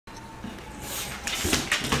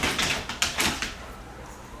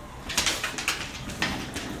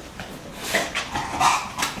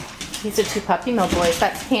These are two puppy mill boys.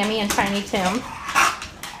 That's Tammy and Tiny Tim.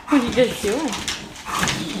 What are you guys doing?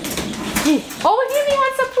 Oh, Tammy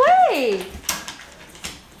wants to play!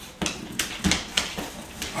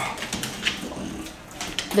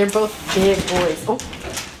 They're both big boys. Oh.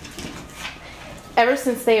 Ever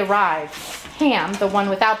since they arrived, Ham, the one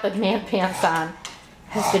without the man pants on,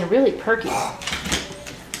 has been really perky.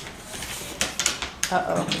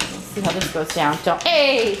 Uh-oh. Let's see how this goes down. Don't.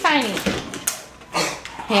 Hey, Tiny.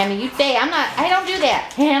 Hammy, you stay. I don't do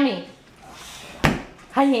that. Hammy.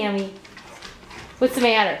 Hi, Hammy. What's the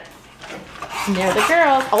matter? And there are the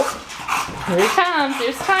girls. Oh, here it comes.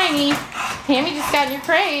 There's Tiny. Hammy just got in your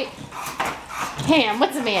crate. Ham,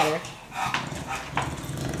 what's the matter?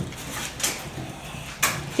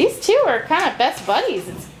 These two are kind of best buddies.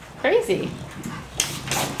 It's crazy.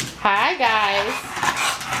 Hi, guys.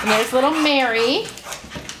 And there's little Mary.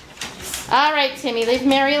 All right, Timmy, leave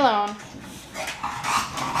Mary alone.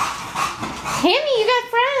 Hammy, you got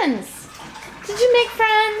friends. Did you make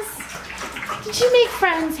friends? Did you make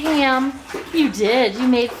friends, Ham? You did. You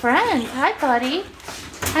made friends. Hi, buddy.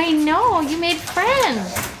 I know. You made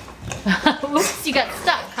friends. Oops, you got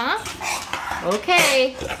stuck, huh?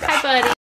 Okay. Hi, buddy.